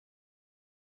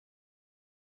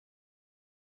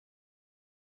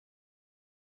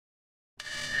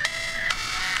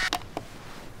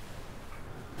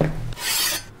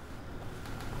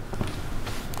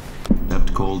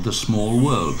called the small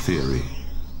world theory,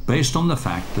 based on the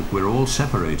fact that we're all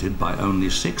separated by only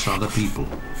 6 other people.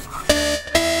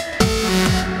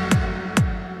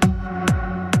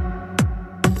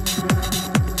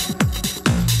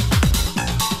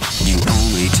 You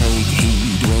only take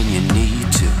heed when you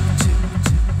need to.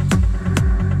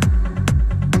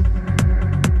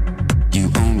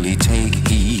 You only take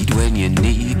heed when you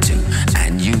need to,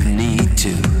 and you need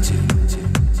to.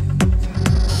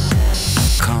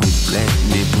 Come, let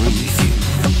me brief you.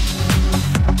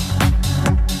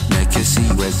 Make you see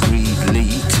where greed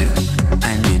lead to,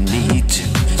 and you need to.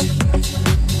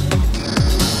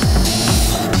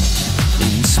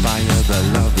 Inspire the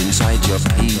love inside your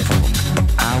people,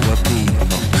 our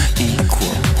people,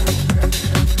 equal.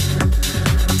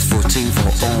 Footing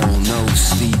for all, no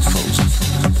steeples,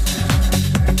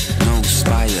 no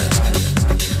spires,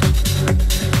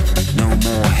 no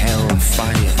more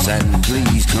hellfires, and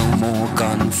please no more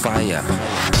gunfire.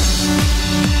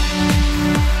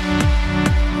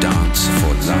 Dance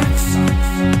for life.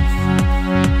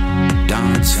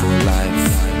 Dance for life.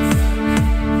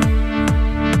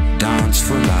 Dance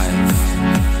for life.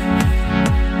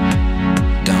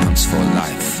 Dance for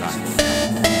life.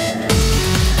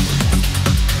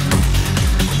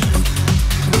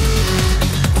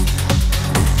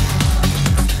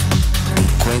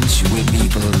 Quench with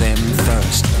people them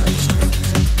thirst.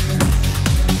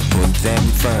 Put them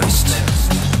first.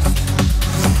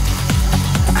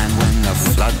 And when the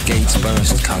floodgates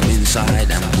burst, come inside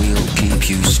and we'll keep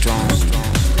you strong.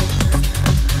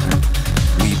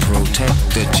 We protect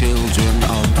the children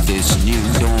of this new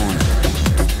dawn.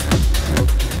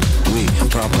 We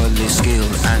properly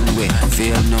skilled and we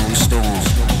fear no storm.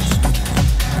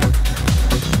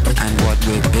 And what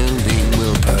we're building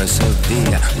will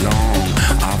persevere long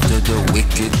after the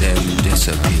wicked them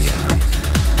disappear.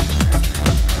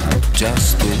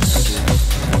 Justice,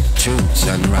 truths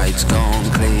and rights gone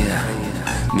clear.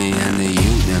 Me and the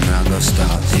youth them are gonna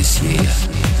start this year.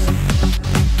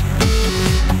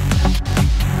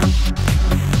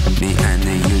 Me and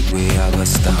the youth we are gonna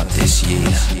start this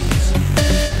year.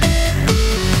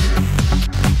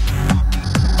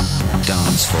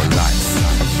 Dance for life.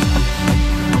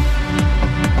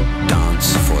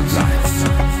 Dance for life.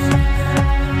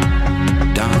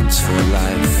 Dance for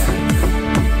life.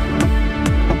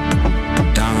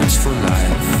 Dance for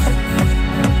life.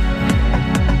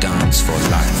 Dance for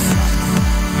life.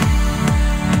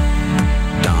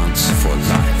 Dance for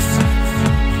life.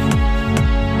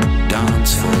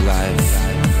 Dance for life.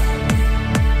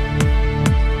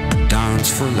 Dance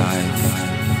for life.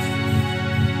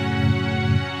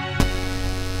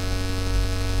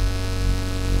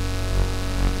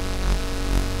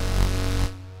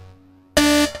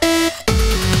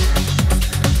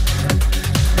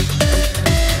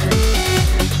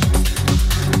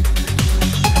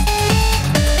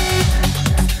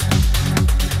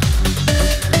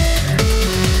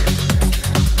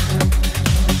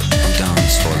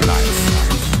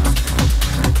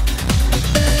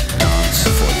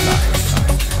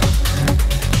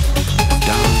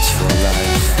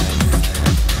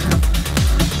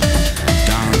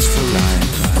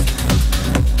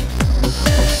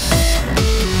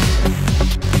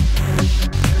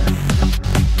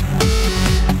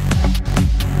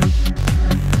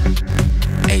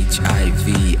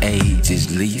 HIV/AIDS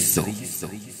is lethal.